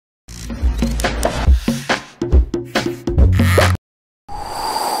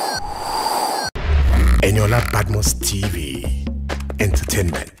Eniola Badmus TV.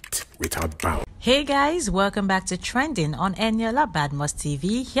 Entertainment without bounds. Hey guys, welcome back to Trending on Eniola Badmus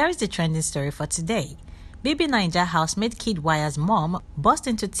TV. Here is the trending story for today. Bbnaija housemate Kiddwaya'S mom burst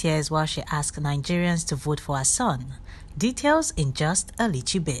into tears while she asked Nigerians to vote for her son. Details in just a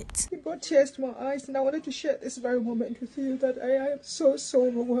little bit. It brought tears to my eyes, and I wanted to share this very moment with you that I am so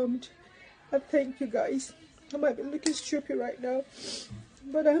overwhelmed. I thank you guys. I might be looking stupid right now,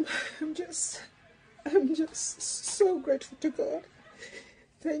 but I'm just so grateful to God.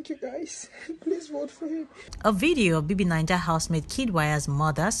 Thank you guys. Please vote for him. A video of Bbnaija housemate Kiddwaya'S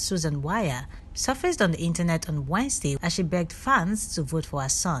mother, Wizkid, surfaced on the internet on Wednesday as she begged fans to vote for her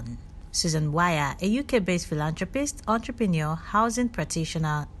son. Wizkid, a UK-based philanthropist, entrepreneur, housing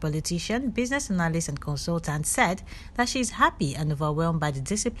practitioner, politician, business analyst and consultant, said that she is happy and overwhelmed by the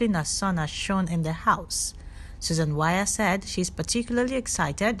discipline her son has shown in the house. Wizkid said she is particularly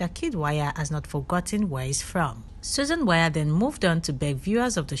excited that Kiddwayaa has not forgotten where he's from. Wizkid then moved on to beg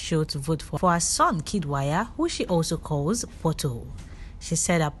viewers of the show to vote for her son Kiddwayaa, who she also calls Poto. She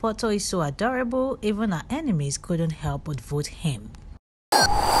said her Poto is so adorable, even her enemies couldn't help but vote him.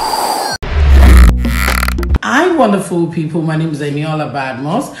 Hi wonderful people, my name is Eniola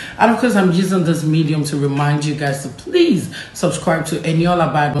Badmus, and of course I'm using this medium to remind you guys to please subscribe to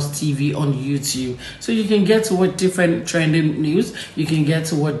Eniola Badmus TV on YouTube so you can get to what different trending news, you can get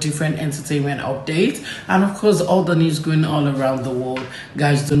to what different entertainment updates, and of course all the news going all around the world.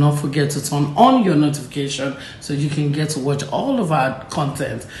 Guys, do not forget to turn on your notification so you can get to watch all of our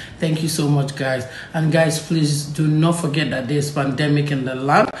content. Thank you so much guys, and guys please do not forget that there's pandemic in the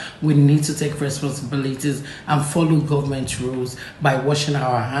land. We need to take responsibilities and follow government rules by washing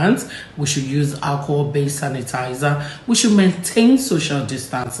our hands. We should use alcohol-based sanitizer. We should maintain social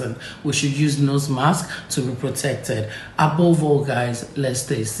distancing. We should use nose mask to be protected. Above all, guys, let's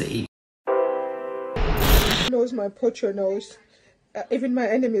stay safe. Knows my pocho knows. Even my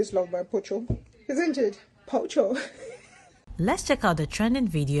enemies love my pocho. Isn't it? Pocho. Let's check out the trending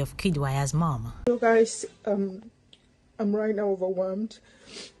video of Kiddwaya'S mom. So guys, I'm right now overwhelmed.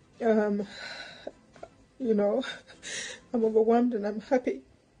 You know, I'm overwhelmed and I'm happy.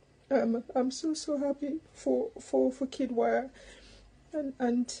 I'm so happy for Kiddwaya,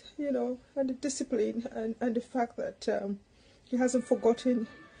 and you know, and the discipline and the fact that he hasn't forgotten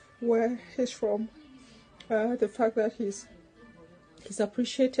where he's from. The fact that he's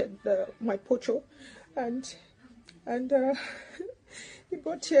appreciated my pocho, and it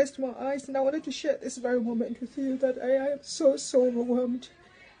brought tears to my eyes, and I wanted to share this very moment with you that I am so overwhelmed.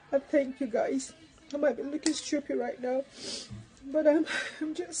 I thank you guys. I might be looking stupid right now, but I'm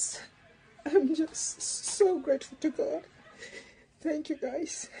just so grateful to God. Thank you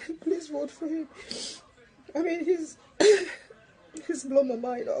guys. Please vote for him. I mean, he's blown my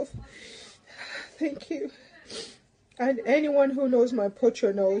mind off. Thank you. And anyone who knows my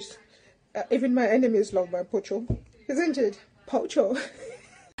pocho knows. Even my enemies love my pocho. Isn't it? Pocho.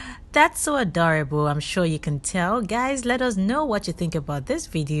 That's so adorable, I'm sure you can tell. Guys, let us know what you think about this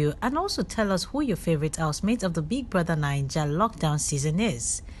video and also tell us who your favorite housemate of the Bigbrother'S lockdown season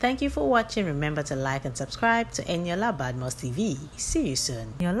is. Thank you for watching. Remember to like and subscribe to Eniola Badmus TV. See you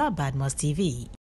soon. Eniola Badmus TV.